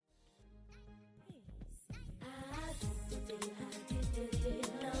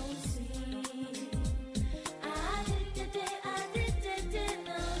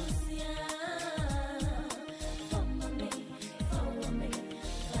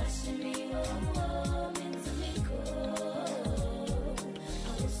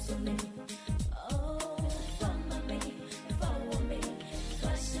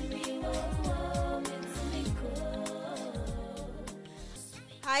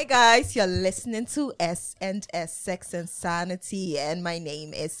Hi guys, you're listening to S&S Sex and Sanity, and my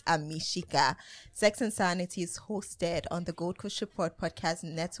name is Amishika. Sex and Sanity is hosted on the Gold Coast Report Podcast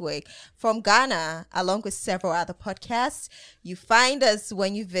Network from Ghana, along with several other podcasts. You find us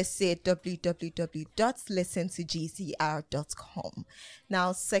when you visit www.listentogcr.com.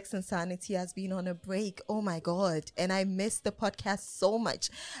 Now, Sex and Sanity has been on a break. Oh my God. And I miss the podcast so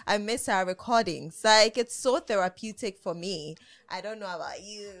much. I miss our recordings. Like, it's so therapeutic for me. I don't know about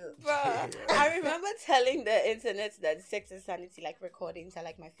you. Bruh, I remember telling the internet that Sex and Sanity, like, recordings are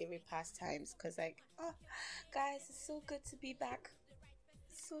like my favorite pastimes. Because, like, oh, guys, it's so good to be back.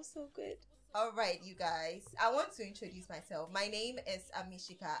 So good. All right, you guys. I want to introduce myself. My name is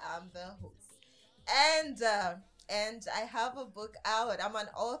Amishika. I'm the host. And I have a book out. I'm an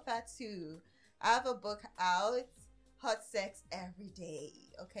author too. I have a book out, Hot Sex Every Day.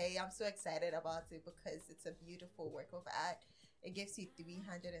 Okay, I'm so excited about it because it's a beautiful work of art. It gives you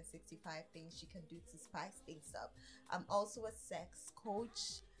 365 things you can do to spice things up. I'm also a sex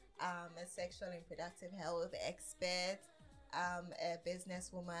coach, a sexual and reproductive health expert. I'm a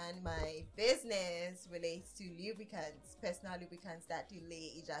businesswoman. My business relates to lubricants, personal lubricants that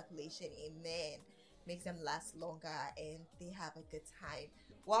delay ejaculation in men, makes them last longer, and they have a good time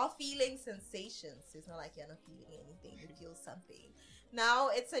while feeling sensations. It's not like you're not feeling anything, you feel something. Now,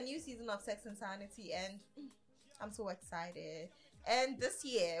 it's a new season of Sex and Sanity, and I'm so excited. And this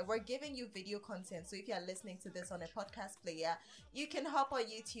year, we're giving you video content. So if you're listening to this on a podcast player, you can hop on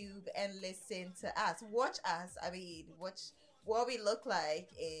YouTube and listen to us. Watch us. I mean, watch what we look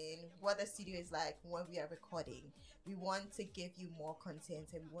like and what the studio is like when we are recording. We want to give you more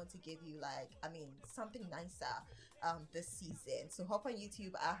content, and we want to give you, something nicer this season. So hop on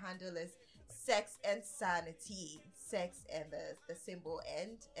YouTube. Our handle is Sex and Sanity. Sex and the symbol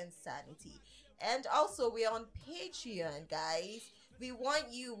and sanity. And also, we're on Patreon, guys. We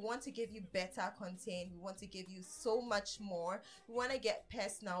want to give you better content. We want to give you so much more. We want to get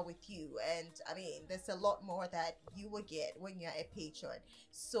personal with you. And, there's a lot more that you will get when you're a patron.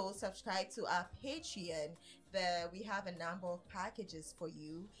 So, subscribe to our Patreon. We have a number of packages for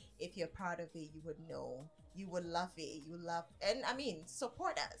you. If you're part of it, you would know. You would love it.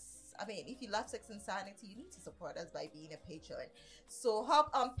 Support us. If you love Sex and Sanity, you need to support us by being a patron. So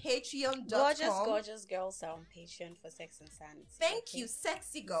hop on patreon.com. Gorgeous girls are on Patreon for Sex and Sanity. Thank you,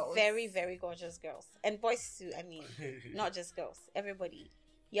 sexy girls. Very, very gorgeous girls. And boys too, not just girls. Everybody.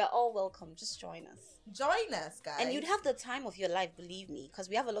 You're all welcome. Just join us. Join us, guys. And you'd have the time of your life, believe me, because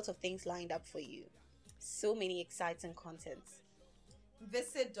we have a lot of things lined up for you. So many exciting contents.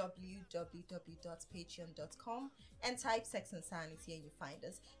 Visit www.patreon.com and type Sex and Sanity and you find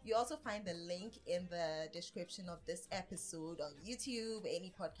us. You also find the link in the description of this episode on YouTube,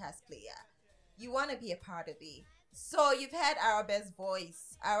 any podcast player. You want to be a part of it. So you've heard Araba's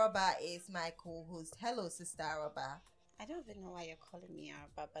voice. Araba is my co-host. Hello, Sister Araba. I don't even know why you're calling me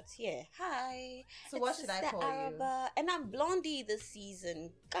Araba, but yeah. Hi. So what should I call Araba, you? And I'm Blondie this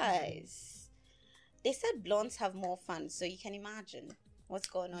season. Guys, they said blondes have more fun, so you can imagine what's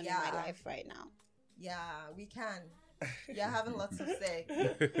going on in my life right now. Yeah, we can. You're having lots of sex.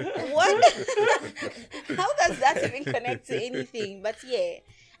 What? How does that even connect to anything? But yeah,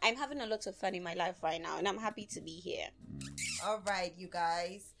 I'm having a lot of fun in my life right now, and I'm happy to be here. All right, you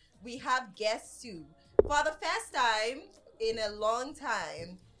guys. We have guests too. For the first time in a long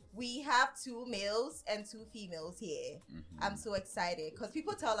time, we have 2 males and 2 females here. Mm-hmm. I'm so excited because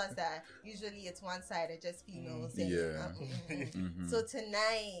people tell us that usually it's one-sided, just females. Mm-hmm. So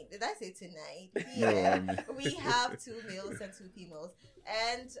tonight, did I say tonight? Yeah, we have 2 males and 2 females.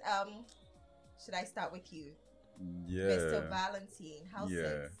 And should I start with you? Yeah. Mr. Valentine, how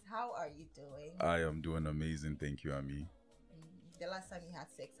are you doing? I am doing amazing, thank you, Ami. The last time you had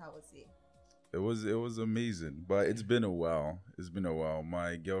sex, how was it? It was amazing, but it's been a while.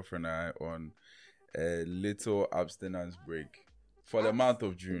 My girlfriend and I on a little abstinence break for the month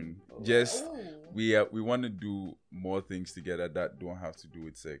of June. Just we want to do more things together that don't have to do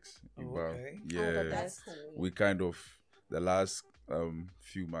with sex. Okay. Yeah, that's cool. We kind of the last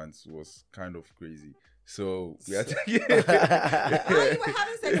few months was kind of crazy. So we are taking. You were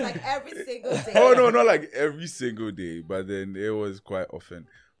having sex like every single day. Oh no, not like every single day, but then it was quite often.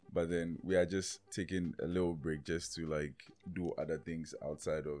 But then we are just taking a little break just to like do other things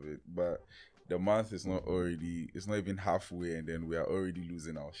outside of it. But the month is not even halfway, and then we are already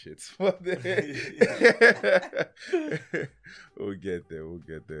losing our shit. But then we'll get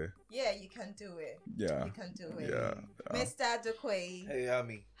there. Yeah, you can do it. Yeah. You can do it. Yeah. Mr. Duquay. Hey,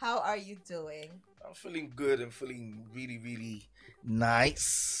 Ami. How are you doing? I'm feeling good. I'm feeling really, really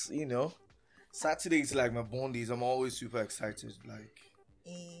nice. Saturday is like my bond days. I'm always super excited. Like,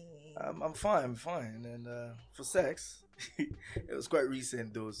 I'm fine. And for sex, it was quite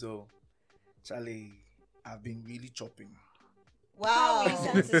recent though. So, Charlie, I've been really chopping. Wow.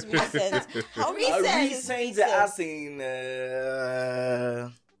 How recent is recent? How recent is Recent, recent? as in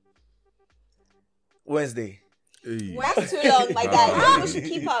Wednesday. Hey. That's too long, my guy. People should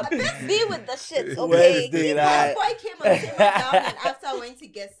keep up. Be with the shits, okay? Wednesday, That like, boy came and sit down and after I went to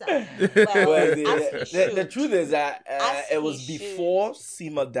get some. Well, Wednesday. as he The should. truth is that As it he was should. before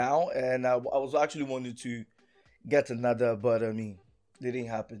Simmer Down, and I was actually wanting to get another, but I mean, it didn't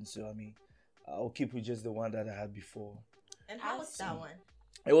happen. So I mean, I'll keep with just the one that I had before. And how was that one?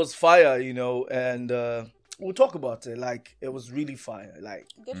 It was fire, and we'll talk about it. Like, it was really fire. Like,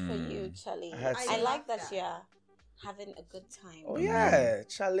 Good for you, Charlie. I had I some. like that that. you're having a good time. oh yeah,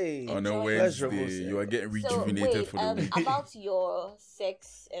 Charlie. On a Enjoy Wednesday, yourself. you are getting So rejuvenated wait, for the week. about your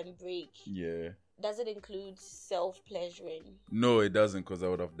sex and break, Yeah. does it include self-pleasuring? No, it doesn't, because I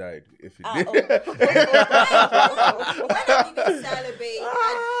would have died if it Ah, did. When I even celebrate,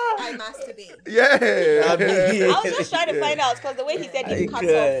 I masturbate. Yeah. I mean- I was just trying to find out because the way he said he cut off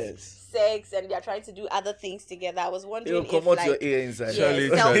Because sex and they're trying to do other things together, I was wondering it'll if come out your like ear inside. Charlie,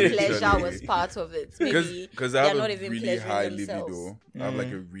 self-pleasure Charlie. was part of it. Maybe Because I they're have not a even really pleasuring high themselves. libido. I have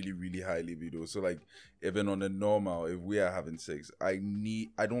like a really, really high libido. So like even on a normal, if we are having sex, I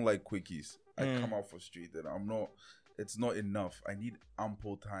don't like quickies. I come out frustrated. It's not enough. I need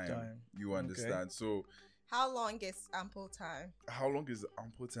ample time. You understand? So How long is ample time? how long is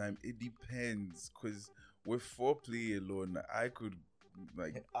ample time? It depends. Because with foreplay alone, I could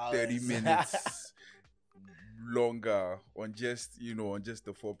like 30 Hours. minutes longer on just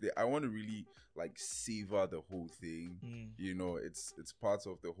the foreplay. I want to really like savor the whole thing. It's part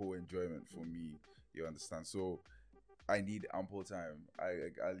of the whole enjoyment for me. You understand? So I need ample time. I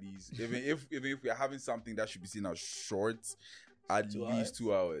at least even if we're having something that should be seen as short, at 2 least hours?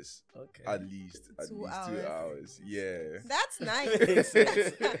 2 hours. Okay. At least 2 2 hours. Yeah. That's nice. Makes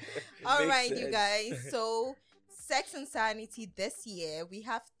All Makes right, you sense. guys. So, Sex and Sanity this year, we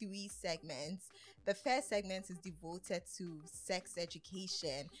have 3 segments. The first segment is devoted to sex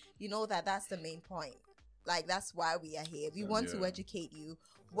education. You know that's the main point. Like, that's why we are here. We want to Yeah. educate you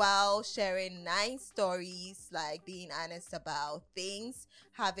while sharing 9 stories, like being honest about things,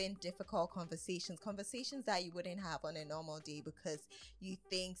 having difficult conversations that you wouldn't have on a normal day because you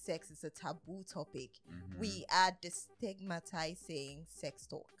think sex is a taboo topic. We are destigmatizing sex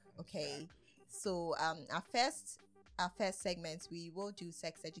talk. Okay, so our first segment, we will do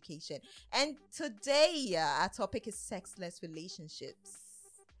sex education, and today our topic is sexless relationships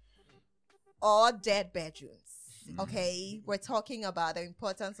or dead bedrooms. Okay, we're talking about the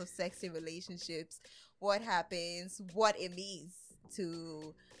importance of sex in relationships, what happens, what it means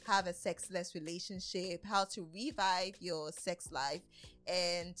to have a sexless relationship, how to revive your sex life,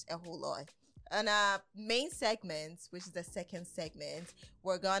 and a whole lot. And our main segment, which is the second segment,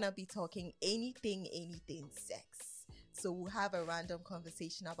 we're gonna be talking anything sex. So we'll have a random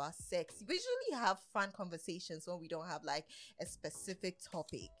conversation about sex. We usually have fun conversations when we don't have like a specific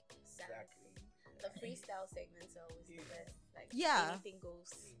topic. Exactly. The freestyle segments are always the best. Like, Yeah. anything goes.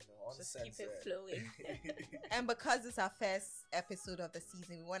 Just keep it flowing. And because it's our first episode of the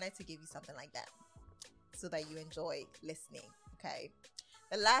season, we wanted to give you something like that so that you enjoy listening. Okay.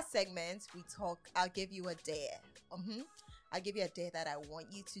 The last segment, I'll give you a dare. I'll give you a dare that I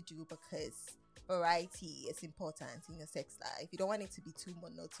want you to do because variety is important in your sex life. You don't want it to be too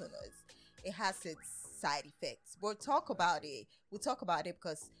monotonous. It has its side effects. We'll talk about it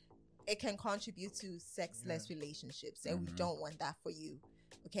because it can contribute to sexless relationships, and we don't want that for you.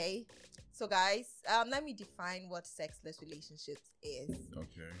 Okay, so guys, let me define what sexless relationships is.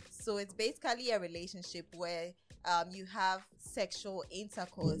 Okay. So it's basically a relationship where you have sexual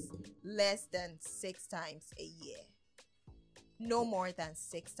intercourse less than 6 times a year, no more than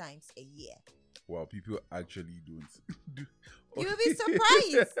 6 times a year. Wow, people actually don't do. You'll be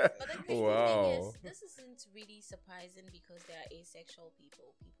surprised. But the crazy Wow. thing is, this isn't really surprising because there are asexual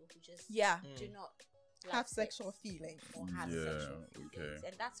people who just Yeah, do not like have sex sexual feelings. or have Yeah, sexual feelings, okay.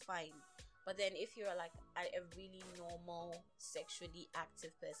 and that's fine. But then if you're like a really normal, sexually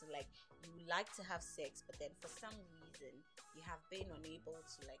active person, like you like to have sex, but then for some reason you have been unable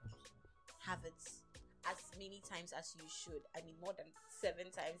to like have it as many times as you should. I mean, more than 7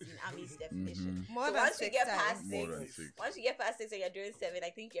 times in Ami's definition. More So than once you 6 get times. past More 6, than 6. once you get past 6 and you're doing 7, I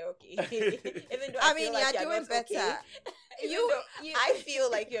think you're okay. Even though I I mean, feel like you're doing not better. Okay. Even though I feel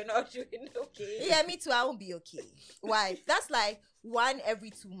like you're not doing okay. Yeah, me too. I won't be okay. Why? That's like 1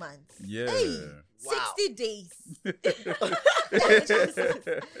 every 2 months. Yeah. Hey, Wow. 60 days. 60,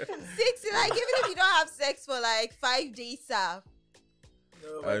 like even if you don't have sex for like 5 days,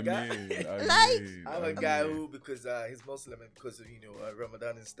 I guy. mean, I'm a guy who, because he's Muslim and because of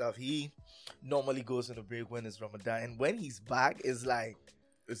Ramadan and stuff, he normally goes on a break when it's Ramadan, and when he's back, it's like,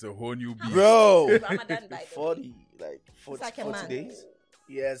 it's a whole new beast. bro, Ramadan, by the 40, like 40, like a 40 man. days.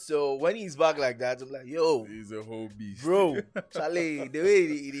 Yeah, so when he's back like that, I'm like, yo, He's a whole beast, bro, Charlie, the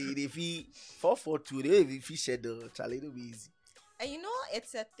way they feel 442, the way they feel schedule, Charlie, it'll be easy. And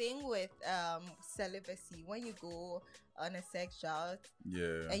it's a thing with celibacy. When you go on a sex drought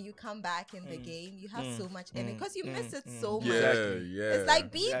yeah, and you come back in the game, you have so much in it because you miss it mm. so much. yeah, Exactly. yeah. It's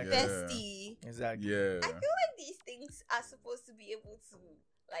like being Exactly. thirsty. Exactly. Yeah, I feel like these things are supposed to be able to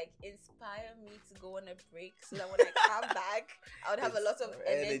like inspire me to go on a break so that when I come back I would have a lot of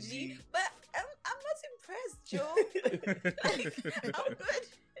energy. But I'm not impressed, Joe. Like, I'm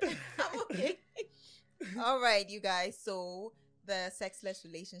good. I'm okay. All right, you guys. So the sexless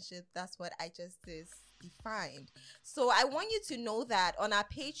relationship, that's what I just defined. So I want you to know that on our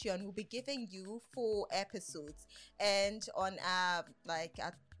Patreon, we'll be giving you 4 episodes, and on our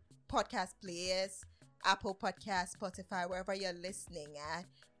podcast players, Apple Podcasts, Spotify, wherever you're listening at,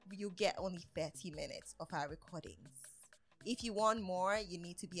 you get only 30 minutes of our recordings. If you want more, you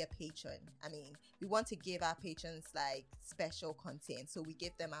need to be a patron. I mean, we want to give our patrons like special content, so we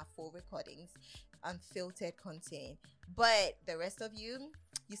give them our full recordings, unfiltered content. But the rest of you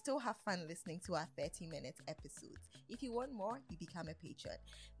still have fun listening to our 30-minute episodes. If you want more, you become a patron.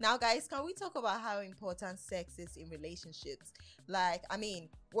 Now, guys, can we talk about how important sex is in relationships? Like, I mean,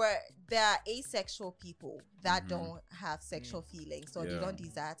 where there are asexual people that don't have sexual feelings, or they don't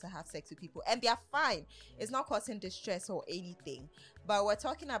desire to have sex with people, and they are fine. It's not causing distress or anything. But we're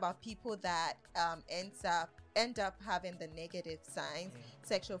talking about people that end up having the negative signs,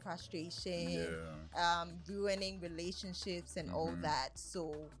 sexual frustration, ruining relationships and all that.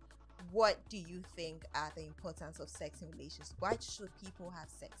 So what do you think are the importance of sex in relationships? Why should people have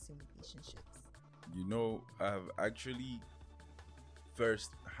sex in relationships? I've actually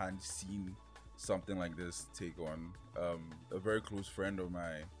first-hand seen something like this take on. A very close friend of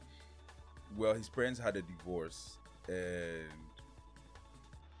mine, well, his parents had a divorce, and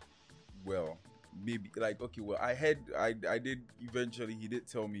well, maybe like, okay, well, I did eventually, he did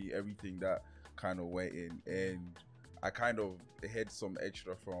tell me everything that kind of went in, and I kind of heard some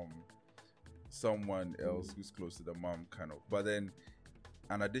extra from someone else who's close to the mom, kind of. But then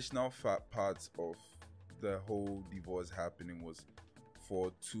an additional part of the whole divorce happening was,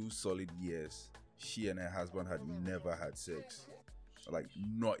 for 2 solid years, she and her husband had never had sex, like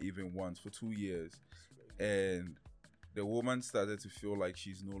not even once, for 2 years. And the woman started to feel like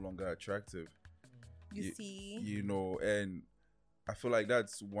she's no longer attractive. You see? And I feel like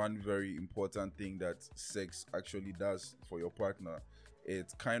that's one very important thing that sex actually does for your partner.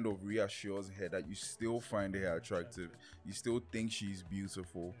 It kind of reassures her that you still find her attractive. You still think she's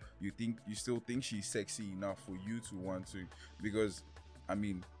beautiful. You still think she's sexy enough for you to want to. Because, I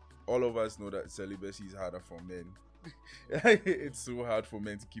mean, all of us know that celibacy is harder for men. It's so hard for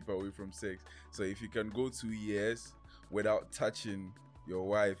men to keep away from sex. So if you can go 2 years without touching your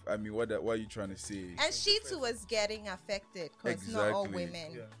wife, I mean, what are you trying to say? And she too was getting affected, because not all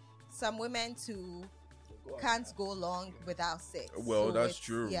women. Some women too can't go long without sex. Well, So that's it's-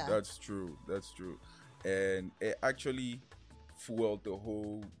 true. yeah. That's true. And it actually fueled the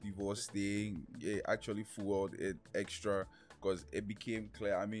whole divorce thing. It actually fueled it extra, because it became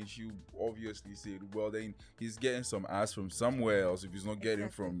clear. I mean, she obviously said, well, then he's getting some ass from somewhere else. If he's not getting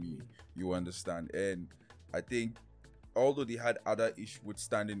from me, you understand. And I think, although they had other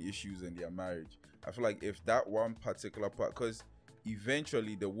withstanding issues in their marriage, I feel like if that one particular part, because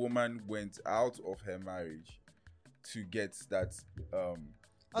eventually the woman went out of her marriage to get that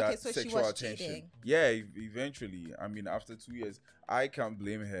Okay, so she sexual was attention. cheating. Yeah, eventually. I mean, after 2 years, I can't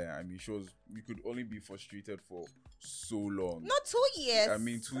blame her. I mean, you could only be frustrated for so long. Not 2 years. I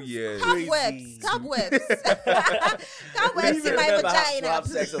mean, 2 years. Cobwebs. Cobwebs Even in my remember to vagina. have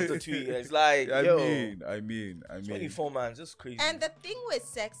sex after 2 years. Like, I mean, 24 months, just crazy. And the thing with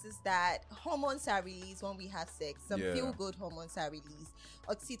sex is that hormones are released when we have sex. Some Yeah. feel-good hormones are released.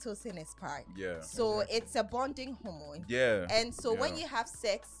 Oxytocin is part. Yeah. So it's a bonding hormone. Yeah. And so when Yeah. you have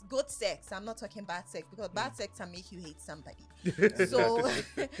sex, good sex, I'm not talking bad sex, because bad sex can make you hate somebody. So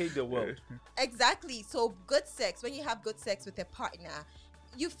hate the world. exactly. So good sex, when you have good sex with a partner,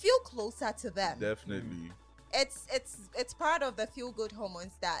 you feel closer to them. Definitely. It's part of the feel good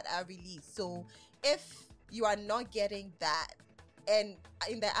hormones that are released. So if you are not getting that, and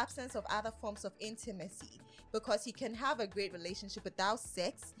in the absence of other forms of intimacy, because you can have a great relationship without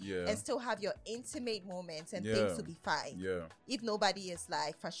sex Yeah. and still have your intimate moments and Yeah. things to be fine. Yeah. If nobody is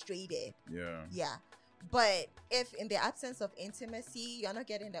like frustrated. Yeah. Yeah. But if in the absence of intimacy, you're not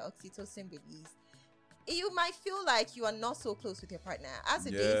getting the oxytocin release, you might feel like you are not so close with your partner. As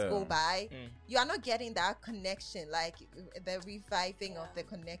the days go by, you are not getting that connection, like the reviving of the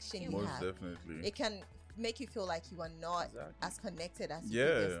connection you Most have. definitely. It can make you feel like you are not as connected as you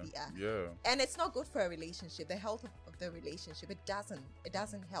Yeah, previously are. yeah. And it's not good for a relationship. The health of the relationship, it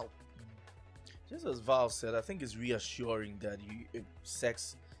doesn't help. Just as Val said, I think it's reassuring that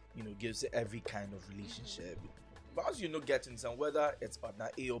sex, gives every kind of relationship. Once you're not getting some, whether it's partner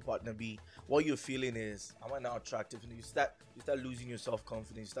A or partner B, what you're feeling is, am I now attractive? And you start losing your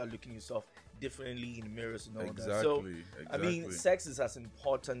self-confidence, you start looking yourself differently in mirrors and all that. So, I mean, sex is as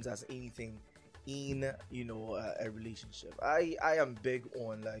important as anything in a relationship. I am big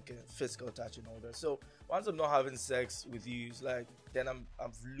on like physical touch and all that. So once I'm not having sex with you, it's like then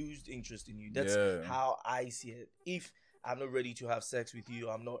I've lost interest in you. That's how I see it. If I'm not ready to have sex with you,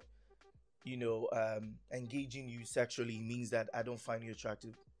 I'm not engaging you sexually, means that I don't find you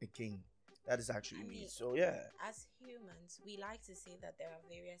attractive again. That is actually me. So yeah, as humans, we like to say that there are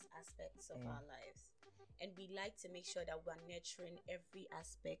various aspects of our lives, and we like to make sure that we're nurturing every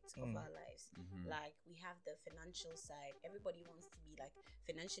aspect of our lives. Like, we have the financial side. Everybody wants to be like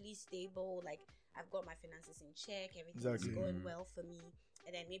financially stable. Like, I've got my finances in check, everything's going well for me.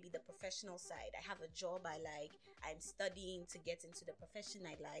 And then maybe the professional side, I have a job I like, I'm studying to get into the profession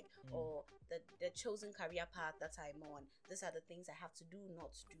I like, or the chosen career path that I'm on. These are the things I have to do,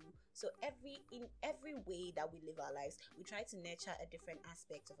 not do. So in every way that we live our lives, we try to nurture a different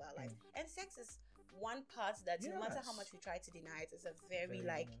aspect of our lives. And sex is one part that no matter how much we try to deny it, is a very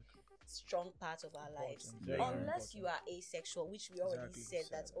strong part of our lives. Unless you are asexual, which we already said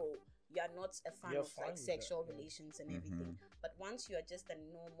that, you are not a fan of like sexual relations and everything. But once you are just a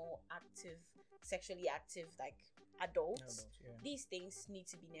normal, active, sexually active, like adult, these things need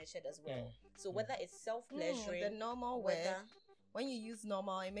to be nurtured as well. So whether it's self-pleasuring, the normal way. When you use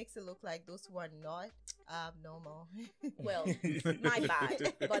normal, it makes it look like those who are not abnormal. Well, my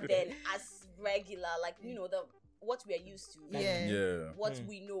bad. But then as regular, like, what we are used to, like what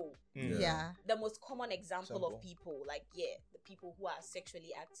we know. The most common example of people, like the people who are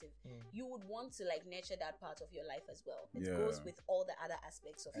sexually active, you would want to like nurture that part of your life as well. It goes with all the other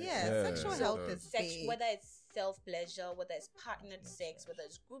aspects of sexual health is big. Whether it's self-pleasure, whether it's partnered sex, whether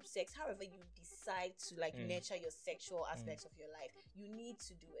it's group sex, however you decide to like nurture your sexual aspects of your life, you need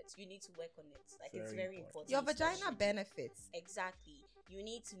to do it. You need to work on it. Like, it's very important. Your vagina benefits. Exactly. You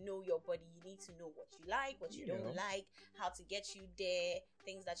need to know your body. You need to know what you like, what you don't like, how to get you there,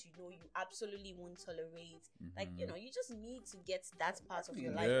 things that you absolutely won't tolerate. Like, you just need to get that part of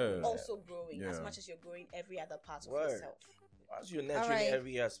your life also growing as much as you're growing every other part of yourself. Once you're nurturing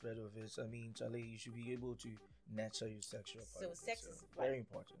every aspect of it, I mean, Charlie, you should be able to nurture your sexual part. So sex is very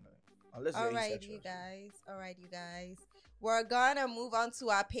important. Unless you're asexual. All right, you guys. We're gonna move on to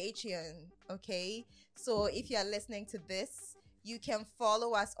our Patreon, okay? So if you're listening to this, you can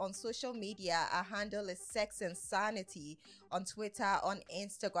follow us on social media. Our handle is Sex and Sanity on Twitter, on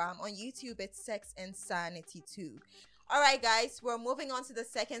Instagram, on YouTube. It's Sex and Sanity too. All right, guys, we're moving on to the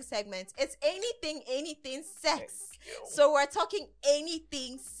second segment. It's anything sex. So we're talking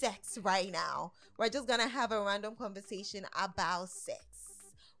anything sex right now. We're just gonna have a random conversation about sex.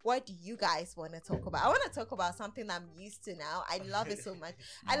 What do you guys want to talk about? I want to talk about something I'm used to now. I love it so much.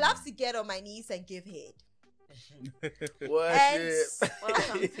 I love to get on my knees and give head. Worship.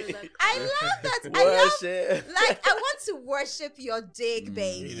 I love that. I want to worship your dick,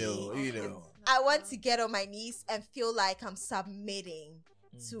 baby. You know. I want to get on my knees and feel like I'm submitting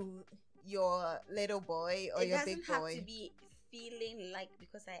to your little boy or your big boy. It doesn't have to be feeling like,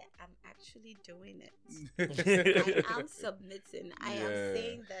 because I am actually doing it. I am submitting. I am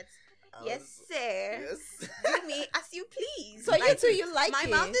saying that. Yes, sir. Yes. Do me as you please. So you two, you like my it?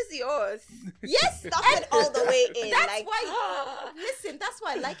 mouth is yours. Yes, Stuff it all the way in. That's like, why. Listen, that's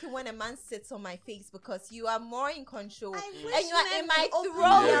why I like it when a man sits on my face, because you are more in control, I and wish you are men in my would open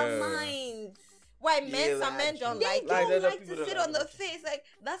throat. their minds. Why some men don't They like don't it? like to sit on the face. Like,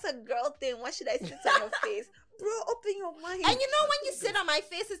 that's a girl thing. Why should I sit on your face? Bro, open your mind. And you know, when you sit on my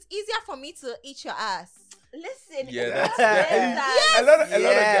face, it's easier for me to eat your ass. Listen, Yeah, it's that's not a lot of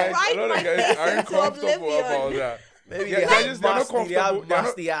Right, guys my aren't face comfortable into about that. Maybe they're not comfortable. They have They're not-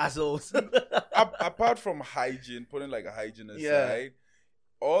 nasty assholes. Apart from hygiene, putting like a hygiene aside,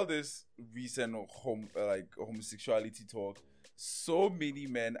 all this recent homosexuality talk, so many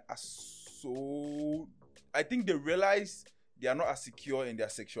men are so. I think they realize they are not as secure in their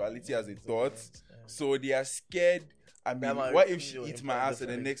sexuality as they thought, so they are scared. I mean, what if she eats my ass in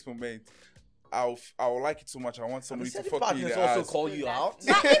the next moment? I'll like it so much. I want And somebody to the fuck me in partners the also ass. call you out.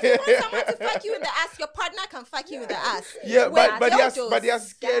 But if you want someone to fuck you in the ass, your partner can fuck you in the ass. Yeah, With but they are dildos.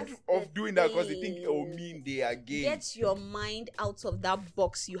 scared That's of the doing that because they think thing. it will mean they are gay. Get your mind out of that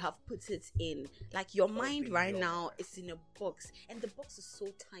box you have put it in. Like your mind in right your now mind. is in a box, and the box is so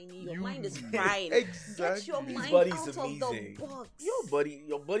tiny. Your You- mind is fine. Exactly. Get your His mind body out is of the amazing. box.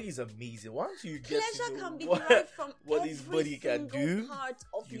 Your body is amazing. Once you get Pleasure to know can be what, derived from what every his body can single do, part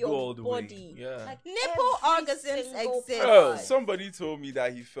of you your go all the way. body. Yeah. Like Nipple every orgasms single exist. Oh, part. somebody told me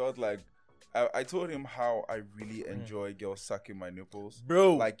that he felt like I told him how I really enjoy girls sucking my nipples.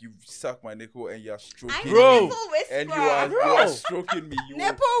 Bro. Like you suck my nipple and you're I'm stroking Bro. a me. nipple whisperer. And you are Bro. stroking me. You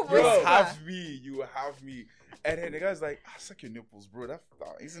Nipple you whisperer. have me. You have me. And then the guy's like, suck your nipples, bro. That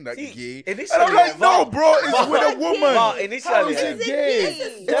isn't that See, gay? initially, And I'm like, no, bro. It's Val- with a woman. Val, How initially, is it Is it gay? gay?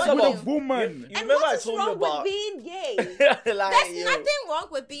 It's Talk with a about- woman. You And remember what I is told wrong you about with being gay? like, There's yo, nothing wrong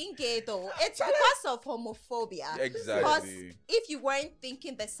with being gay though. It's because of homophobia. Because Exactly. if you weren't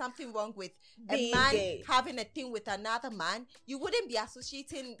thinking there's something wrong with Being a man gay. having a thing with another man, you wouldn't be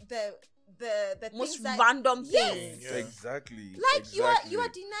associating the Most things that random Yes. things. Yeah. Exactly. like you are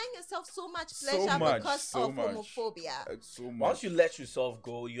Exactly. denying yourself so much So pleasure much, because so of much. homophobia. So much. once you let yourself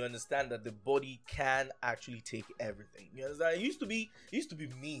go, you understand that the body can actually take everything. You understand? It used to be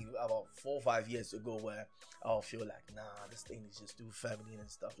me about 4 or 5 years ago where I'll feel like, nah, this thing is just too feminine and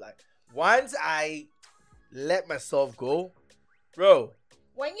stuff. Like once I let myself go, bro.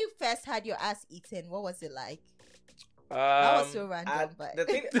 When you first had your ass eaten, what was it like? That was so random, I- but- the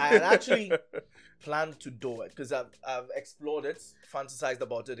thing I had actually planned to do it because I've explored it, fantasized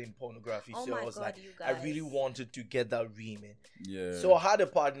about it in pornography. Oh so my I was god, like, you I guys. really wanted to get that ream in. Yeah. So I had a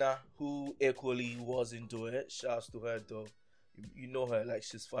partner who equally was into it. Shouts to her though. You know her, like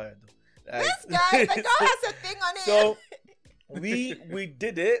she's fired though. Like, This guy, the girl has a thing on it. so we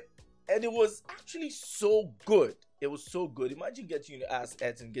did it, and it was actually so good. It was so good. Imagine getting your ass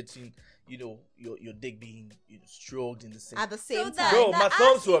ate and getting, your dick being stroked in the same. at the So same that, time. Bro, my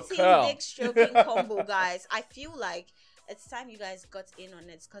thumbs were ass-eating, curl. dick stroking combo, guys. I feel like it's time you guys got in on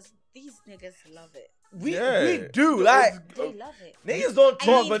it because these niggas love it. we Yeah. do like They love it. niggas don't I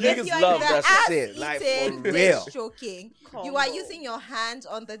talk, mean, but if niggas you're love the that ass shit. Like for eating, dick real. stroking. You are Combo. using your hand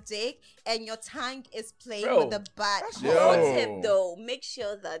on the dick and your tongue is playing Bro, with the butt. that's Yo. Pro tip though, make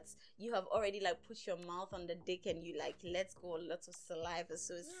sure that you have already like put your mouth on the dick and you like let go a lot of saliva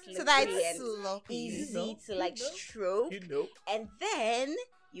so it's slippery So that and it's sloppy. easy to you like know, stroke, You know. and then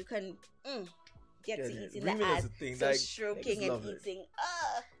you can get Yeah, to yeah. eating Reaming the is ass. a thing, So like, stroking niggas and love it. eating.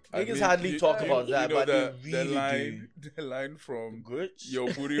 I Niggas mean, hardly talk about that, know but they the really line, the line from Good. your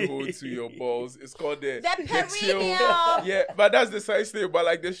booty hole to your balls. It's called the The chill. perineum. Yeah, but that's the science thing. But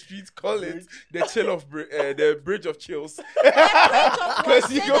like the streets call it the chill of the bridge of chills. The bridge of what?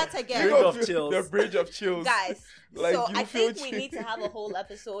 Say go- that again. you Bridge go of feel- chills. The bridge of chills. Guys, Like, so you I feel think we need to have a whole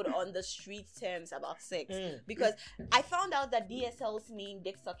episode on the street terms about sex Mm. because I found out that DSLs mean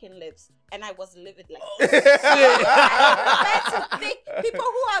dick sucking lips, and I was livid like. Compared to people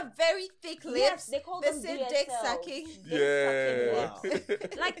who have very thick lips, Yes, they call them say DSLs. dick sucking. Yeah. Dick sucking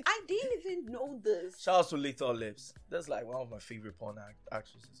lips. Like I didn't even know this. Shout out to Lethal Lips. That's like one of my favorite porn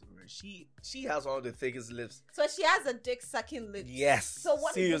actresses. She has one of the thickest lips. So she has a dick sucking lip. Yes. So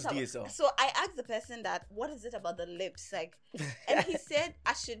what is serious this DSL. about? So I asked the person that what is it about the lips like, and he said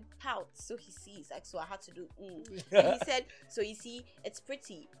I should pout so he sees. Like so I had to do. And he said so you see it's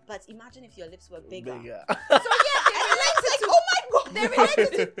pretty, but imagine if your lips were bigger. Bigger. So yeah, they related to Oh my god! they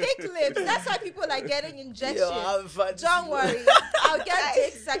related to thick lips. That's why people are getting injections. Yo, I'm fine. Don't worry, I'll get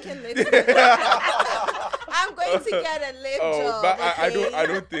dick sucking lips. I'm going to get a lip Oh, job. but I okay?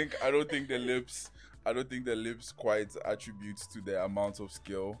 don't think the lips quite attributes to the amount of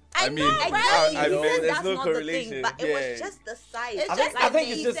skill. I mean, know, Exactly. right? I He mean, said there's that's no not the correlation. thing, but it Yeah. was just the size. It's I just think, like I think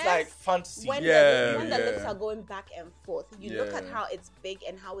it's he just says like fantasy. When, Yeah, when the yeah. lips are going back and forth, you look at Yeah. how it's big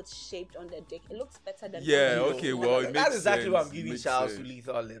and how it's shaped on the dick. It looks better than Yeah, how it okay, looks. well, it that's makes exactly what I'm sense, giving makes shouts to sense.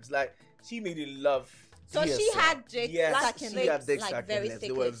 Lethal Lips. Like she made it love. So she DSL. had dick Yes, sucking she lips, had dick like sucking very lips. thick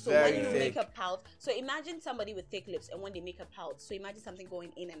They were lips. So very when you thick. make a pout, so imagine somebody with thick lips, and when they make a pout, so imagine something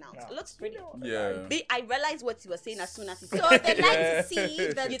going in and out. Yeah. It looks pretty. Yeah. I realized what you were saying as soon as you So said. they it. like to see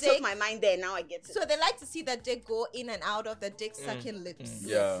the You dick. took my mind there. Now I get it. So they like to see the dick go in and out of the dick sucking lips.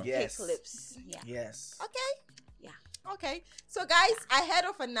 Yeah. Yes. Thick lips. Yeah. Yes. Okay. Yeah. Okay. So guys, I heard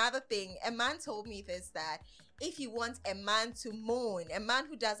of another thing. A man told me this that if you want a man to moan, a man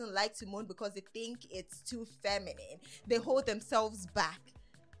who doesn't like to moan because they think it's too feminine, they hold themselves back.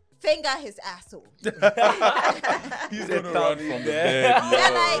 Finger his asshole. He's a gonna run Tommy from the there. bed. They're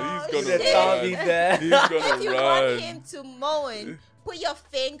yo. like, He's He's gonna a Tommy run. there. He's If gonna you run. want him to moan, put your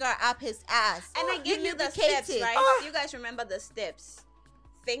finger up his ass. And I gave you the lubricate steps, it. right? You guys remember the steps?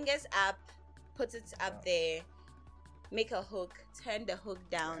 Fingers up, put it up there, make a hook, turn the hook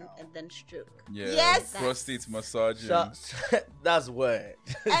down, and then stroke. Yeah. Yes. Prostate massaging. That's word.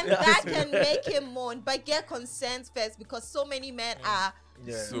 And that can make him moan, but get consent first because so many men are,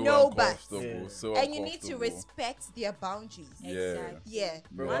 Yeah. So No, but- uncomfortable. Yeah. So and you need to uncomfortable. respect their boundaries. Yeah. Exactly. Yeah.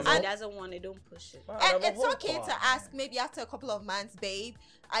 Bro, Once I'm he not- doesn't want it, don't push it. And it's okay to ask maybe after a couple of months, babe,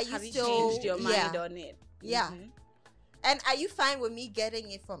 are you Have you still changed your mind yeah. on it? Yeah. Mhm. And are you fine with me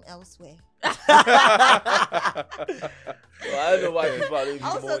getting it from elsewhere? Well, I don't know why people are doing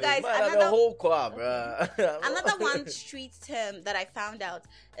Also, more. guys, Man, like the another- whole choir, bruh. Another one street term that I found out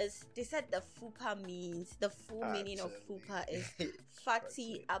is they said the fupa means the full meaning of fupa is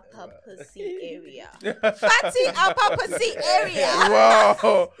fatty upper pussy area. Fatty upper pussy area.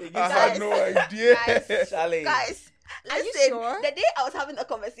 Wow. I Guys, had no idea. guys, Charlie. Guys, Are you listen, sure? the day I was having a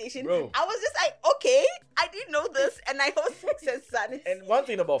conversation, Bro. I was just like, okay, I didn't know this, and I hope Sex and Sanity. And one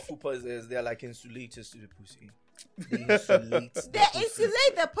thing about fupas is they're like insulators to the pussy. They insulate. the They pussy. insulate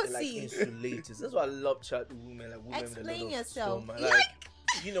the They're like pussy. insulators. That's why I love chat with women, like women with a Explain little yourself. stomach. Yeah.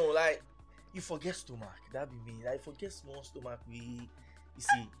 Like, you know, like you forget stomach. That be me. Like forget small stomach. You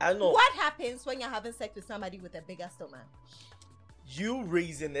see, I know What happens when you're having sex with somebody with a bigger stomach? you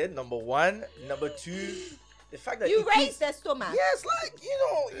raising it. Number one. Number two, the fact that You it raise keeps- the stomach. Yes, like you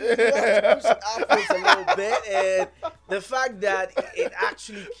have to push it upwards a little bit, and the fact that it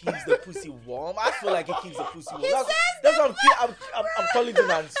actually keeps the pussy warm. I feel like it keeps the pussy warm. That's what I'm calling it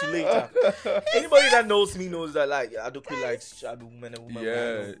an insulator. Anybody that knows me knows that like I don't feel like shadow woman and woman.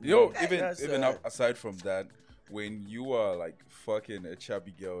 Yeah. Even aside from that, when you are like fucking a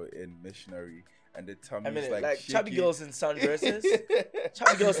chubby girl in missionary and the tummy I mean, is like shaky. chubby girls in sundresses.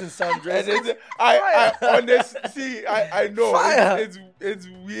 Chubby girls in And sundresses. then I honestly see I know Fire. it's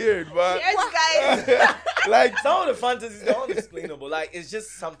weird, but Cheers, guys. like Some of the fantasies are unexplainable. Like it's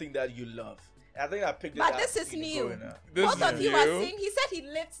just something that you love. I think I picked it But up. this is you know, new. growing up. this Both is of you are new. saying he said he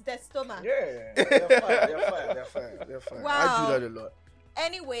lifts the stomach. Yeah, they're fire. They're fire. Wow. I do that a lot.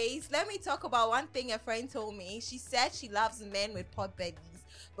 Anyways, let me talk about one thing a friend told me. She said she loves men with pot bellies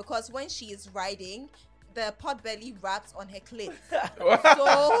because when she is riding, the pot belly wraps on her clit. So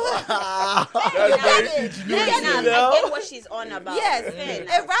That's very Fair ingenuous. enough. I get what she's on about. yes, Fair it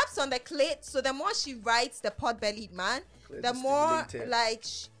enough. wraps on the clit. So the more she rides the pot-bellied man, the more like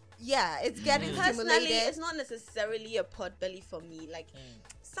it's getting Personally, stimulated. it's not necessarily a pot belly for me. Like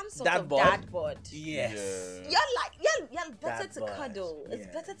some sort Dad of bod? dad bod. Yes. Yeah. You're better Dad to bod. cuddle. It's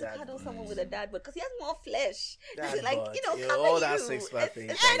Yeah, better to dad cuddle bod. someone with a dad bod because he has more flesh. Dad Like bod. you know, Yeah, cover all you. that six-pack thing.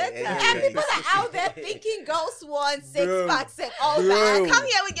 It's And- better. And people are out there thinking girls want six Bro. packs and all Bro. that. Come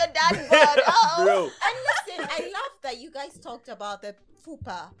here with your dad bod. Oh. Bro. And listen, I love that you guys talked about the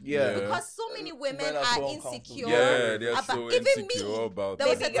fupa Yeah. because so many women Men are are so insecure. uncomfortable. Yeah, they're About- so even insecure me, about there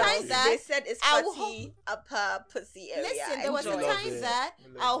was that. a time that they said it's I will fatty upper pussy area. Listen, there was a Enjoy. Love time it. that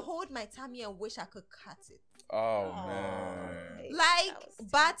Love I'll it. hold my tummy and wish I could cut it. Oh Oh, man. okay. Like That was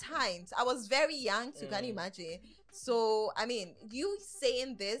bad times. I was very young, so you can Mm. imagine. So I mean, you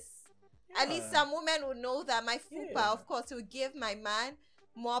saying this, at least Yeah. some women will know that my fupa, Yeah. of course, will give my man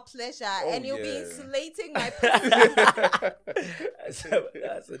more pleasure, Oh, and he'll be yeah. insulating my pussy.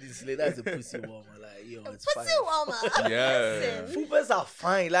 That's a pussy warmer. Like, yo, it's Pussy fine. warmer. Yeah. Listen. Fupas are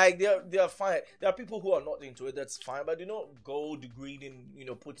fine. Like they're fine. There are people who are not into it. That's fine, but do not go degrading.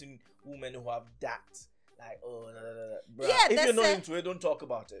 Putting women who have that. Like bruh. Yeah, if you're that's not a- into it, don't talk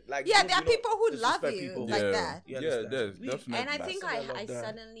about it. Like Yeah, don't- there are you know, people who love disrespect you people. like yeah. that. You Yeah, understand? there's We- definitely. And I think That's what I I love that.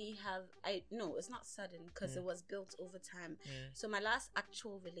 suddenly have no, it's not sudden because it was built over time. So my last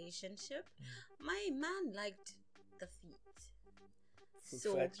actual relationship, my man liked the feet.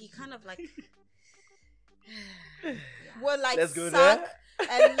 So fat. he kind of like Will like Let's go suck there.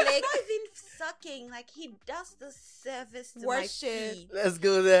 and lick. not even sucking, like he does the service to Worship. my feet. Let's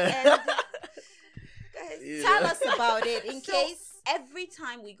go there. And guys, Yeah. Tell us about it in So, case. every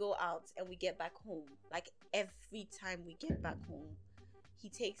time we go out and we get back home, like every time we get back home, he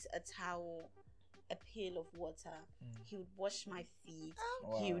takes a towel, a pail of water. He would wash my feet.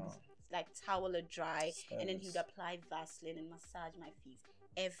 He would Wow. like towel it dry, and then he would Service. apply Vaseline and massage my feet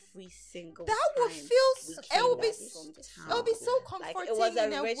every single That time. would feel. we It came would be. back from It would be so like comforting it was a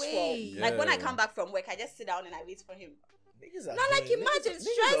in a ritual. way. Like when I Yeah. come back from work, I just sit down and I wait for him, Niggas are Not like doing- imagine niggas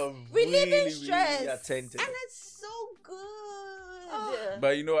stress, are relieving really stress. attentive. and it's so good. Oh.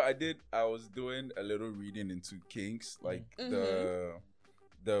 But I was doing a little reading into kinks, like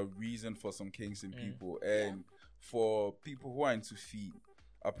the reason for some kinks in people, and for people who are into feet.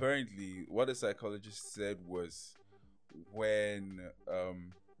 Apparently, what the psychologist said was, when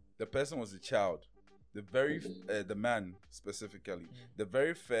the person was a child. The man specifically, the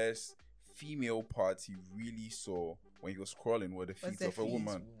very first female part he really saw when he was crawling were the feet the of a feet.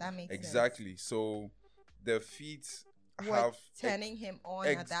 woman. That makes Exactly. So the feet sense. have What turning him on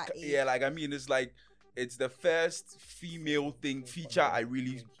at that age? yeah, like I mean, it's like it's the first female thing feature I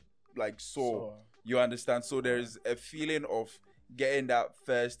really like saw. You understand? So there's a feeling of getting that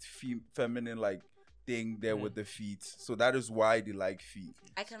first feminine like thing there with the feet. So that is why they like feet.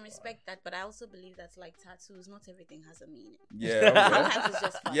 I can respect that, but I also believe that like tattoos, not everything has a meaning. Yeah. Well, Sometimes it's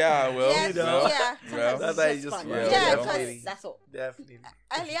just fun. yeah. Well. Yes, well, yeah. well. That's Sometimes why it's you just just fun. Yeah, Yeah, well. because That's all. Definitely.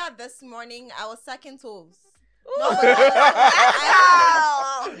 earlier this morning I was sucking toes. Ooh.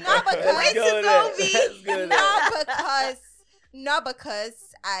 Not because Let's go there. not because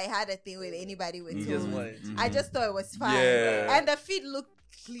I had a thing with anybody with You toes. just wanted to. I just thought it was fun. Yeah. And the feet looked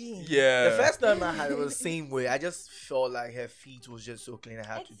clean. Yeah. The first time I had it was the same way. I just felt like her feet was just so clean. I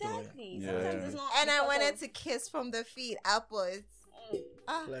had to do it. Exactly. Yeah. Sometimes it's not. And I because wanted of- to kiss from the feet upwards.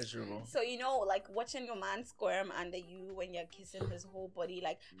 Ah. Pleasurable. So like watching your man squirm under you when you're kissing his whole body,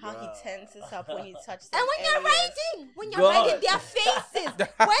 like how he tenses up when you touch. And when you're areas. when you're God. riding, their faces,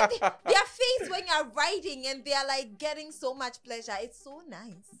 their face when you're riding, and they're like getting so much pleasure. It's so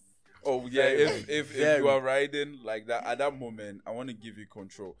nice. Oh yeah, if Very. you are riding like that at that moment, I want to give you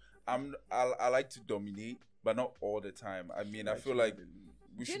control. I like to dominate, but not all the time. I mean, I feel like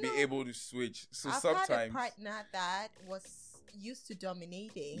we You should know, be able to switch. So I've had a sometimes, partner that was used to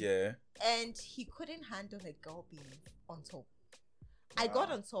dominating, yeah, and he couldn't handle a girl being on top. I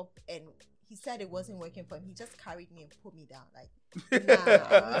got on top, and he said it wasn't working for him. He just carried me and put me down. Like, nah.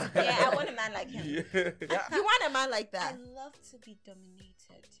 Yeah, I want a man like him. yeah. You want a man like I that? love to be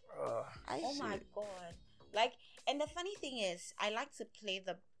dominated. I Oh my god! Like, and the funny thing is, I like to play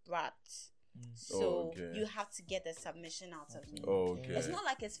the brat. So Oh, okay. you have to get the submission out of me. Oh, okay. It's not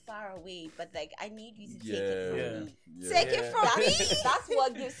like it's far away, but like I need you to take Yeah. it from Yeah. me. Yeah. Take it from me. That's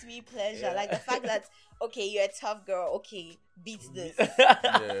what gives me pleasure. Yeah. Like the fact that okay, you're a tough girl. Okay, beat this. Yeah.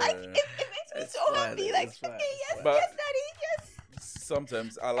 Like it makes me It's so fun, happy. Like it's fun. okay, yes, But- yes, daddy, yes.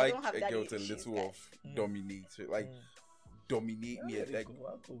 Sometimes I like don't have a daddy girl to issues, little guys. of dominate, like dominate me, like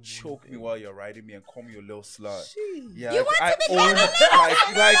choke me while you're riding me and call me a little slut. Yeah, You like, want I to be own, called a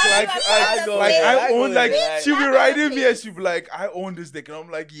I own, like Yeah. she'll be riding me and she'll be like, I own this dick, and I'm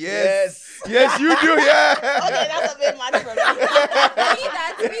like, yes, yes, you do, yeah. Okay, that's a bit much for me. Me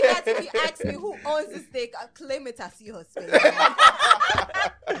that if you ask me who owns this dick, I'll claim it as yours. baby.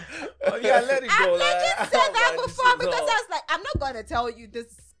 Oh yeah, let it go. I've legit like, said that man, before this is because all- I was like, I'm not gonna tell you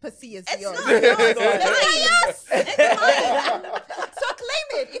this pussy is It's yours. not yours. It's It's It's mine. It's mine. So claim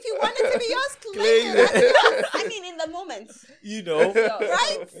it. If you want it to be yours, claim Claim it. That's yours. I mean, in the moment, you know,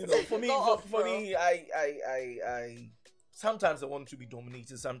 Right? you know, for me, Go off, for bro. me, I sometimes I want to be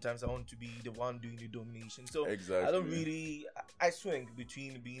dominated. Sometimes I want to be the one doing the domination. So Exactly. I don't really. I swing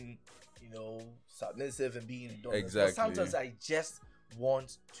between being, submissive and being dominant. But Exactly. sometimes I just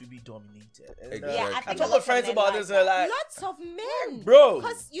want to be dominated. And, Exactly. yeah, I I think talk a lot with friends of men about like this. And that. like, Lots of men. bro,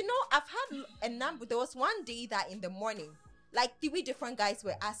 Because, I've had a number. There was one day that in the morning, like 3 different guys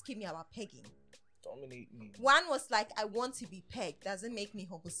were asking me about pegging. dominate me. One was like, I want to be pegged. Doesn't make me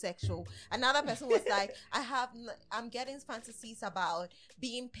homosexual. Another person was like, I'm getting fantasies about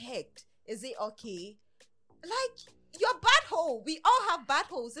being pegged. Is it okay? Like, your butthole. We all have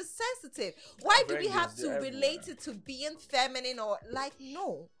buttholes. It's sensitive. Why do we have to relate it to being feminine or like,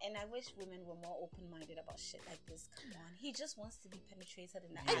 no? and I wish women were more open-minded about shit like this. Come on, he just wants to be penetrated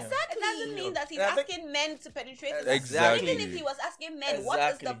in the ass. Exactly. It doesn't mean that he's And I think- asking men to penetrate his Exactly. ass. Even if he was asking men, what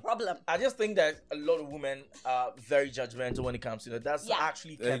is the Exactly. problem? I just think that a lot of women are very judgmental when it comes to that. That's Yeah.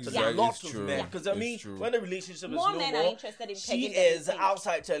 actually kept Exactly. a lot It's of true. men. Yeah. Because I It's mean, true. when the relationship is More no men more, are interested in she pegging than is you think.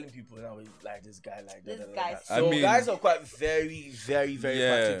 outside telling people, like this guy, like This da, da, da, guy's- da. I So mean- guys are quite very, very, very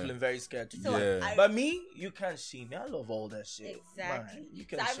Yeah. particular and very scared to do So it. Yeah. But me, you can't shame me. I love all that shit. Exactly. Man, you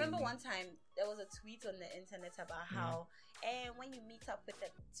can So I shame remember me. one time there was a tweet on the internet about how, and when you meet up with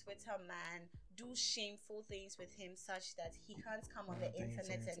a Twitter man, do shameful things with him such that he can't come on the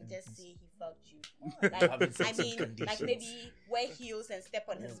internet and just say he fucked you. Having Like, I sex with mean, conditions. like maybe wear heels and step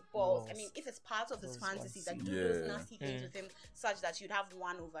on his balls. I mean, if it's part of his Those fantasy, ones, like do yeah. those nasty things with him such that you'd have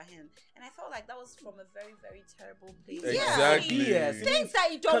one over him. And I felt like that was from a very, very terrible place. Exactly. Yes. Things that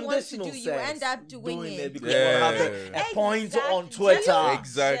you don't want to Conditional do, you sex, end up doing it. because Yeah. you have a point on Exactly. Twitter.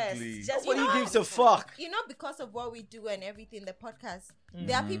 Exactly. Just Nobody You know- gives a fuck. Because of what we do and everything, the podcast,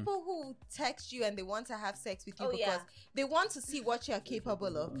 There are people who text you and they want to have sex with you Oh, because yeah. they want to see what you're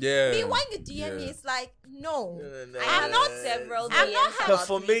capable of. Yeah. Me, when you DM me, Yeah. it's like, no. I have not several I'm not DMs about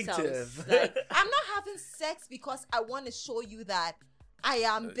performative. threesomes. Like, I'm not having sex because I want to show you that I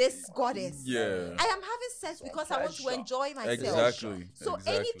am this goddess. Yeah. I am having sex because I want to pressure. enjoy myself. Exactly. So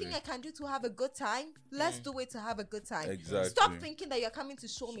exactly. anything I can do to have a good time, let's do it to have a good time. Exactly. Stop thinking that you're coming to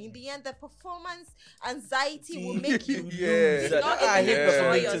show me. In the end, the performance anxiety will make you Yeah. lose. Not I even hate enjoy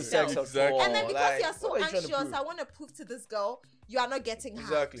performative yourself. sex at Exactly. all. And then because Like, you're so what are you trying to anxious, prove? I want to prove to this girl you are not getting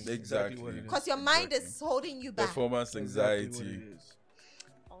hard. Exactly. Exactly. what it is. Because your mind Exactly. is holding you back. Performance Exactly what anxiety. it is.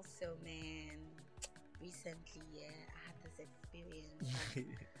 also, man, recently, I had this experience.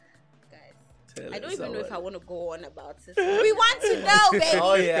 Guys, Tell I don't us even know if about I want to go on about it. We want to know, baby.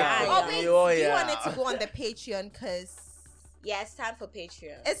 Oh, yeah. Oh, wait, Oh, do you yeah. want it to go on the Patreon? Because Yeah, it's time for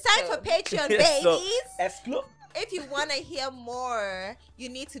Patreon. it's time So, for Patreon, it. So, babies. exclude. If you want to hear more, you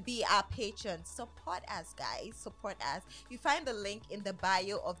need to be our patron. Support us, guys. Support us. You find the link in the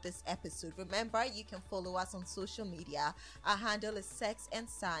bio of this episode. Remember, you can follow us on social media. Our handle is Sex and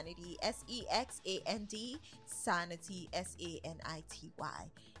Sanity, SEXAND, Sanity, SANITY.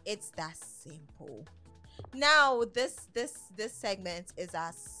 It's that simple. Now, this segment is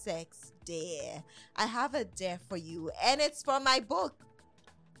our sex dare. I have a dare for you, and it's from my book.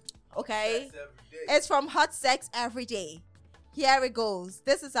 Okay, it's from Hot Sex Every Day. Here it goes.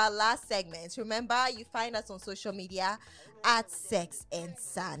 This is our last segment. Remember, you find us on social media at Sex and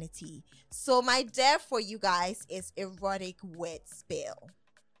Sanity. So my dare for you guys is erotic word spell.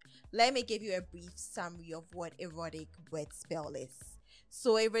 Let me give you a brief summary of what erotic word spell is.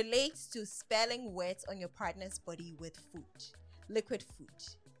 So it relates to spelling words on your partner's body with food, liquid food.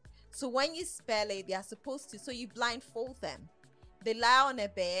 So when you spell it, they are supposed to, so you blindfold them. They lie on a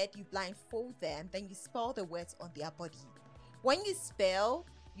bed, you blindfold them, then you spell the words on their body. When you spell,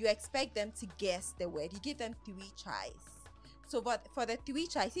 you expect them to guess the word. You give them 3 tries. So but for the 3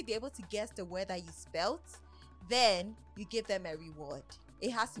 tries, if they're able to guess the word that you spelled, then you give them a reward. It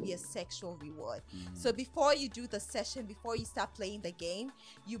has to be a sexual reward. So before you do the session, before you start playing the game,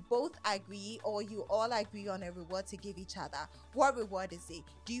 you both agree or you all agree on a reward to give each other. What reward is it?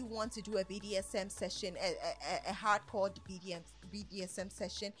 Do you want to do a BDSM session, a hardcore BDSM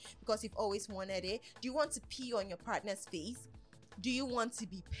session because you've always wanted it? Do you want to pee on your partner's face? Do you want to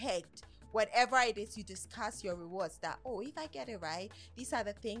be pegged? Whatever it is, you discuss your rewards that, oh, if I get it right, these are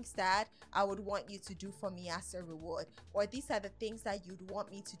the things that I would want you to do for me as a reward. Or these are the things that you'd want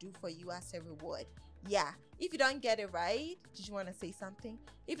me to do for you as a reward. Yeah. If you don't get it right, did you want to say something?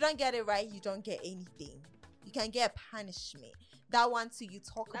 If you don't get it right, you don't get anything. You can get a punishment. That one too, you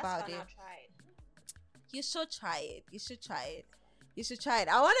talk That's about fun, it. I'll try it. You should try it. You should try it. You should try it.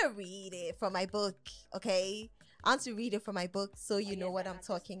 I want to read it from my book, okay? I want to read it from my book so you know what I'm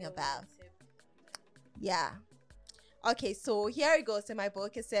talking about. Yeah. Okay, so here it goes in my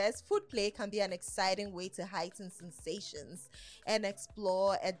book. It says, food play can be an exciting way to heighten sensations and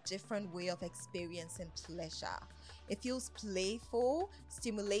explore a different way of experiencing pleasure. It feels playful,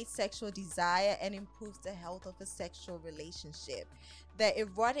 stimulates sexual desire, and improves the health of a sexual relationship. The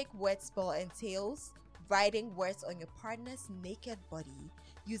erotic word spell entails writing words on your partner's naked body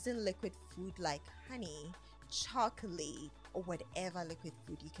using liquid food like honey, chocolate, or whatever liquid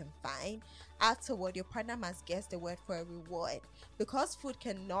food you can find. Afterward, your partner must guess the word for a reward. Because food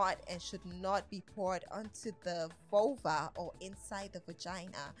cannot and should not be poured onto the vulva or inside the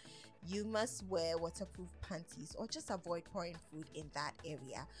vagina, you must wear waterproof panties or just avoid pouring food in that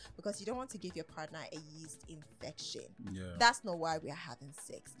area because you don't want to give your partner a yeast infection. Yeah. That's not why we are having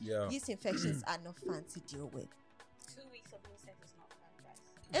sex. Yeah. Yeast infections are not fun to deal with. 2 weeks of no sex is not fun,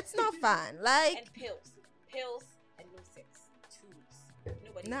 guys. It's not fun. Like, And pills and no sex. 2 weeks.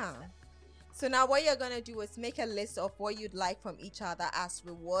 Nobody nah. wants that. So now what you're gonna do is make a list of what you'd like from each other as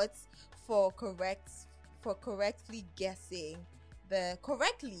rewards for correctly guessing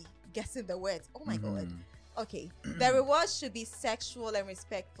the words. Oh my god. Okay. The rewards should be sexual and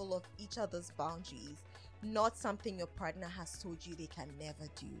respectful of each other's boundaries, not something your partner has told you they can never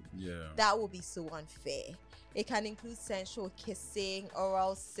do. Yeah. That will be so unfair. It can include sensual kissing,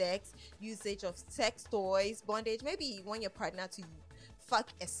 oral sex, usage of sex toys, bondage. Maybe you want your partner to fuck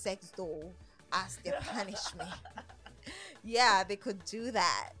a sex doll as their punishment. Yeah, they could do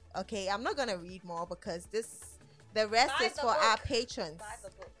that. Okay, I'm not gonna read more because the rest Buy is the for our book. patrons. Buy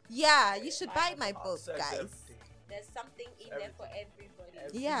the book. Yeah, you should buy Buy my the book, Sex guys. every day. There's something in there for everybody.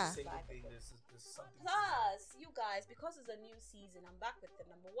 Every Yeah. single thing, there's something. Plus, you guys, because it's a new season, I'm back with the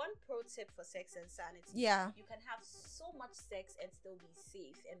number one pro tip for sex and sanity. Yeah. You can have so much sex and still be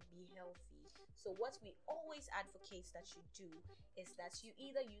safe and be healthy. So what we always advocate that you do is that you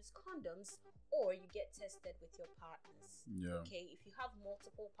either use condoms or you get tested with your partners. Yeah. Okay, if you have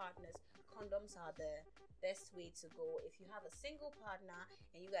multiple partners, condoms are the best way to go. If you have a single partner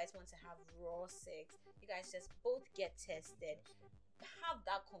and you guys want to have raw sex, you guys just both get tested. Have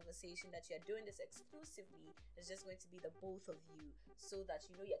that conversation that you're doing this exclusively. It's just going to be the both of you, so that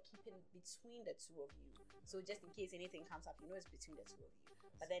you know you're keeping between the two of you. So just in case anything comes up, you know it's between the two of you.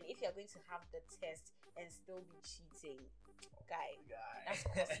 But then if you're going to have the test and still be cheating, guy, that's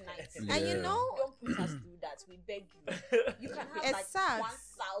cost nights. Yeah. And you know, Don't put us through that. We beg you. You can have It like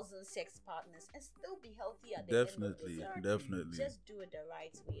sucks. 1,000 sex partners and still be healthy at the end of the day. Definitely. Just do it the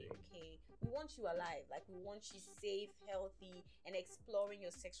right way, okay? We want you alive. Like, we want you safe, healthy, and exploring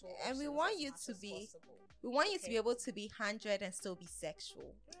your sexual And we options want as you much to as be- possible. we want you to Okay. be able to be 100 and still be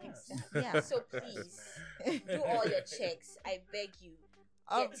sexual. Exactly. Yeah. So please do all your checks. I beg you.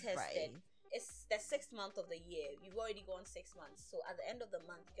 All Get tested. right. It's the 6th month of the year. You've already gone 6 months. So at the end of the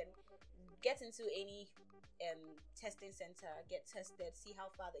month, you can get into any testing center, get tested, see how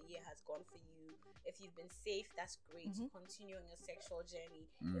far the year has gone for you. If you've been safe, that's great. Mhm. Continue on your sexual journey.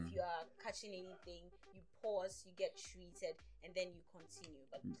 Mm. If you are catching anything, you pause, you get treated, and then you continue.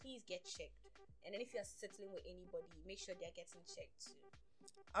 But please get checked. And then if you're settling with anybody, make sure they're getting checked too.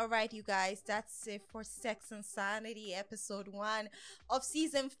 All right, you guys, that's it for Sex and Sanity episode 1 of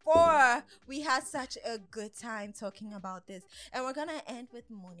season 4. We had such a good time talking about this, and we're gonna end with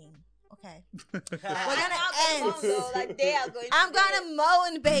mooning. Okay, we're gonna end. Like they are going. I'm to do gonna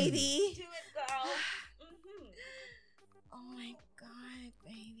moan, baby. do it, girl. Mm-hmm. Oh my god,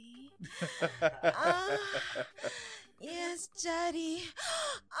 baby. Yes, Daddy.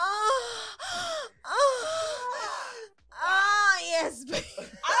 Yes, baby.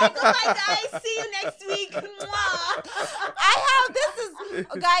 Alright, goodbye, guys. See you next week. Mwah.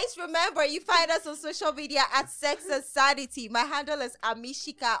 Guys, remember, you find us on social media at Sex and Sanity. My handle is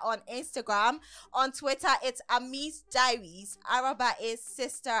Amishika on Instagram. On Twitter, it's Ami's Diaries. Araba is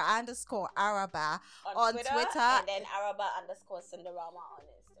sister_Araba. On Twitter. and then Araba_Cinderama on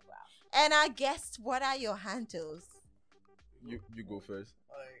Instagram. And our guests, what are your handles? You go first.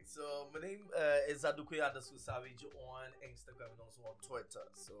 Alright, so my name is Zadukwe_Savage on Instagram and also on Twitter.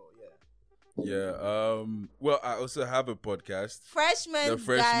 So yeah. Yeah. Well, I also have a podcast, Freshman's The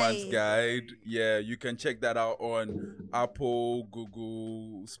Freshman's Guide. Guide. Yeah, you can check that out on Apple,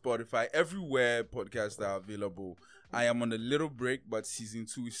 Google, Spotify, everywhere podcasts are available. I am on a little break, but season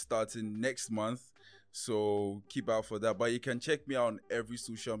 2 is starting next month, so keep out for that. But you can check me out on every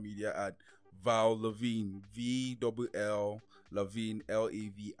social media at Val Levine, VLL Levine,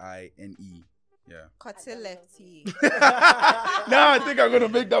 Levine. Yeah. Kote Lefty. Now I think I'm gonna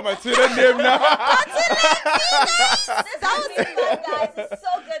make that my Twitter name now. This is fun, guys. It's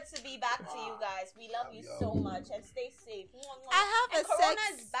so good to be back to you guys. We love you so much and stay safe. I have and a Corona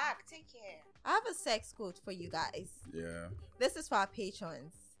sex- is back. Take care. I have a sex quote for you guys. Yeah. This is for our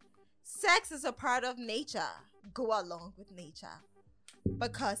patrons. Sex is a part of nature. Go along with nature.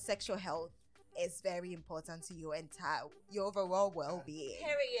 Because sexual health is very important to your overall well-being.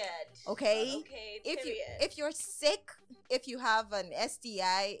 Period. Okay? Okay. If Period. you're sick, if you have an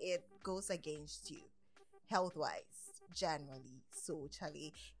STI, it goes against you health-wise, generally. So,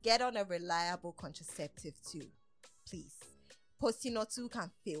 Charlie, get on a reliable contraceptive too, please. Postinotu can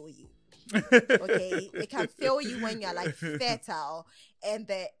fail you. Okay, it can fail you when you're like fertile and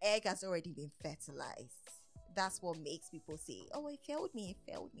the egg has already been fertilized. That's what makes people say, oh, it failed me.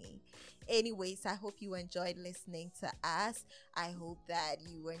 Anyways, I hope you enjoyed listening to us. I hope that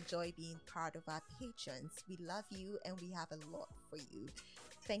you enjoy being part of our patrons. We love you and we have a lot for you.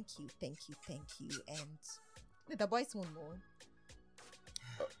 Thank you. And the boys won't know.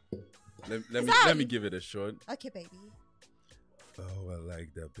 Let me give it a shot. Okay, baby. Oh, I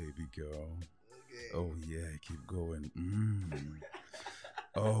like that, baby girl. Okay. Oh yeah, keep going.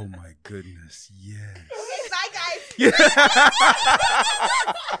 Oh my goodness, yes. Okay, bye, guys.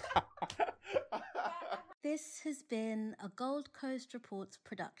 This has been a Gold Coast Reports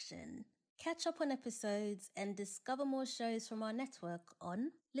production. Catch up on episodes and discover more shows from our network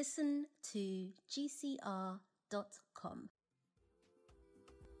on listen to gcr.com.